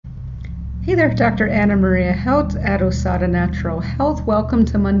Hey there, Dr. Anna Maria Helt at Osada Natural Health. Welcome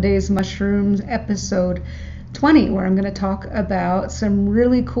to Monday's Mushrooms episode 20, where I'm going to talk about some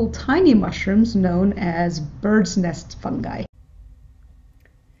really cool tiny mushrooms known as bird's nest fungi.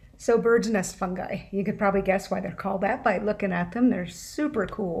 So bird's nest fungi, you could probably guess why they're called that by looking at them. They're super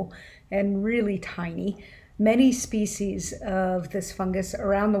cool and really tiny. Many species of this fungus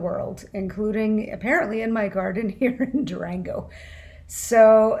around the world, including apparently in my garden here in Durango.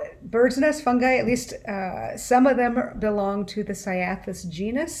 So bird's nest fungi, at least some of them belong to the Cyathus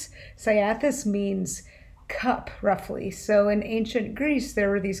genus. Cyathus means cup, roughly. So in ancient Greece, there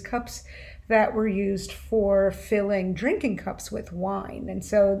were these cups that were used for filling drinking cups with wine. And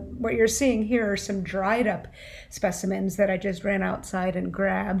so what you're seeing here are some dried up specimens that I just ran outside and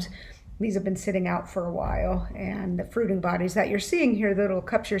grabbed. These have been sitting out for a while, and the fruiting bodies that you're seeing here, the little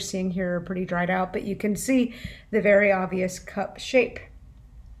cups you're seeing here, are pretty dried out, but you can see the very obvious cup shape.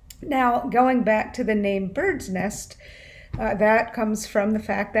 Now, going back to the name bird's nest, that comes from the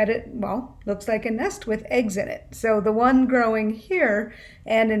fact that it, looks like a nest with eggs in it. So the one growing here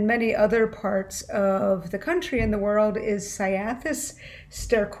and in many other parts of the country and the world is Cyathus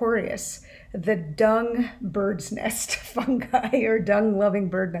stercoraeus, the dung bird's nest fungi, or dung-loving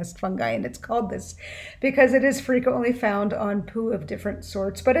bird nest fungi. And it's called this because it is frequently found on poo of different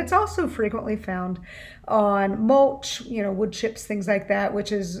sorts, but it's also frequently found on mulch, wood chips, things like that,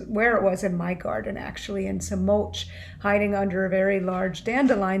 which is where it was in my garden, actually, in some mulch hiding under a very large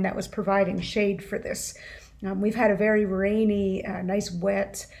dandelion that was providing shade for this. We've had a very rainy, nice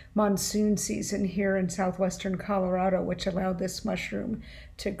wet monsoon season here in southwestern Colorado, which allowed this mushroom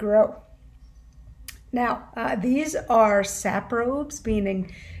to grow. Now, these are saprobes,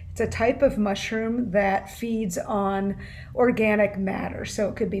 meaning it's a type of mushroom that feeds on organic matter. So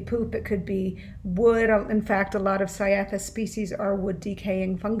it could be poop, it could be wood. In fact, a lot of Cyathus species are wood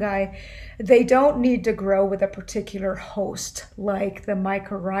decaying fungi. They don't need to grow with a particular host like the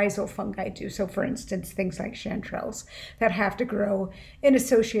mycorrhizal fungi do. So for instance, things like chanterelles that have to grow in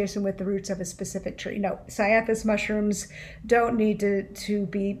association with the roots of a specific tree. No, Cyathus mushrooms don't need to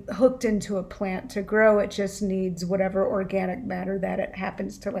be hooked into a plant to grow. It just needs whatever organic matter that it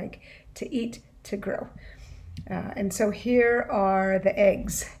happens to like to eat to grow. And so here are the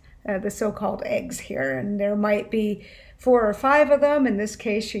eggs, the so-called eggs here, and there might be 4 or 5 of them. In this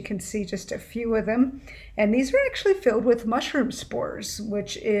case, you can see just a few of them. And these are actually filled with mushroom spores,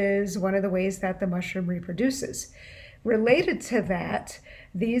 which is one of the ways that the mushroom reproduces. Related to that,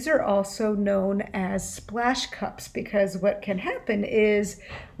 these are also known as splash cups, because what can happen is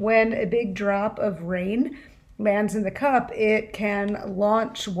when a big drop of rain lands in the cup, it can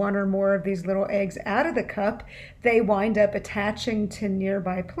launch one or more of these little eggs out of the cup. They wind up attaching to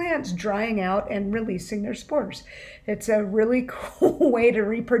nearby plants, drying out and releasing their spores. It's a really cool way to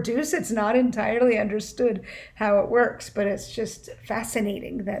reproduce. It's not entirely understood how it works, but it's just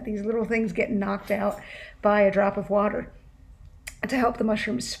fascinating that these little things get knocked out by a drop of water to help the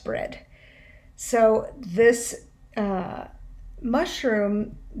mushrooms spread. So this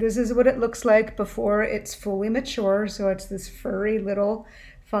mushroom, this is what it looks like before it's fully mature. So it's this furry little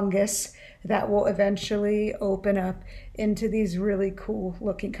fungus that will eventually open up into these really cool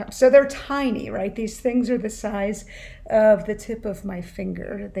looking cups. So they're tiny, right? These things are the size of the tip of my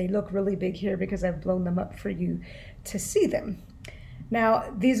finger. They look really big here because I've blown them up for you to see them.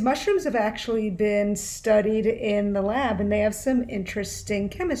 Now, these mushrooms have actually been studied in the lab, and they have some interesting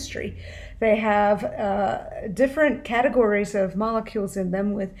chemistry. They have different categories of molecules in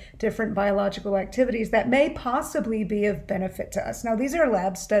them with different biological activities that may possibly be of benefit to us. Now, these are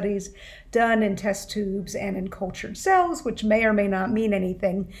lab studies done in test tubes and in cultured cells, which may or may not mean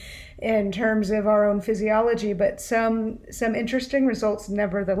anything in terms of our own physiology, but some interesting results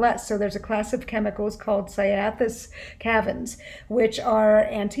nevertheless. So there's a class of chemicals called Cyathus cavins, which are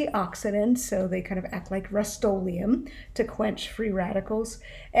antioxidants, so they kind of act like Rust-Oleum to quench free radicals.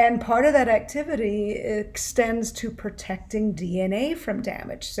 And part of that activity extends to protecting DNA from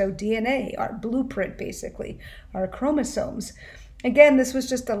damage. So DNA, our blueprint basically, our chromosomes. Again, this was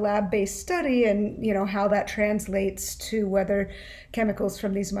just a lab-based study, and how that translates to whether chemicals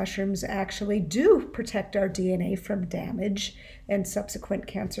from these mushrooms actually do protect our DNA from damage and subsequent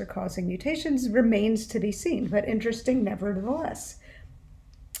cancer-causing mutations remains to be seen, but interesting nevertheless.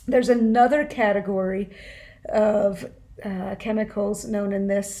 There's another category of chemicals known in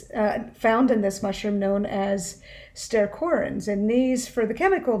this, found in this mushroom, known as stercorins. And these, for the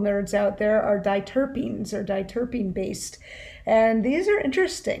chemical nerds out there, are diterpenes or diterpene-based. And these are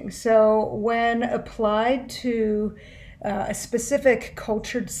interesting. So when applied to a specific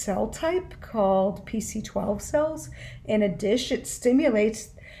cultured cell type called PC12 cells in a dish, it stimulates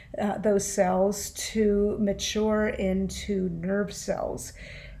those cells to mature into nerve cells.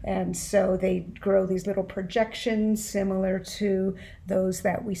 And so they grow these little projections similar to those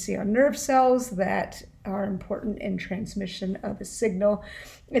that we see on nerve cells that are important in transmission of a signal.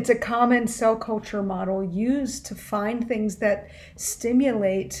 It's a common cell culture model used to find things that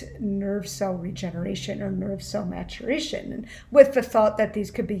stimulate nerve cell regeneration or nerve cell maturation, and with the thought that these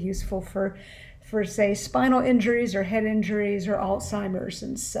could be useful for say, spinal injuries or head injuries or Alzheimer's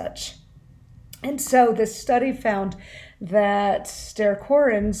and such. And so this study found that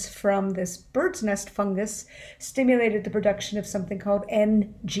stercorins from this bird's nest fungus stimulated the production of something called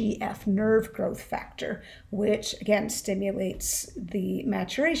NGF, nerve growth factor, which again stimulates the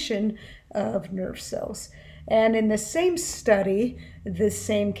maturation of nerve cells. And in the same study, the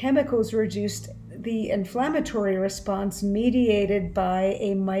same chemicals reduced the inflammatory response mediated by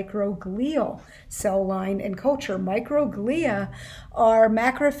a microglial cell line in culture. Microglia are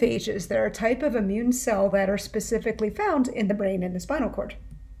macrophages. They're a type of immune cell that are specifically found in the brain and the spinal cord.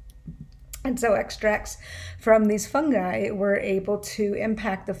 And so extracts from these fungi were able to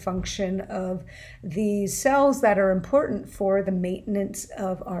impact the function of these cells that are important for the maintenance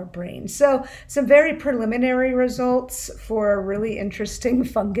of our brain. So some very preliminary results for a really interesting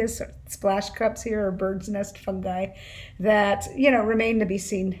fungus, splash cups here, or bird's nest fungi, that, remain to be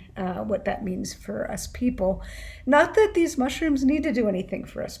seen what that means for us people. Not that these mushrooms need to do anything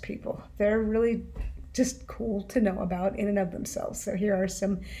for us people. They're really just cool to know about in and of themselves. So here are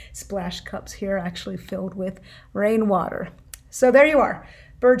some splash cups here actually filled with rainwater. So there you are,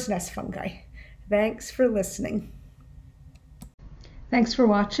 bird's nest fungi. Thanks for listening. Thanks for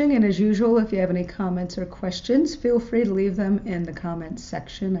watching, and as usual, if you have any comments or questions, feel free to leave them in the comments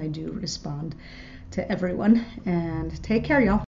section. I do respond to everyone, and take care, y'all.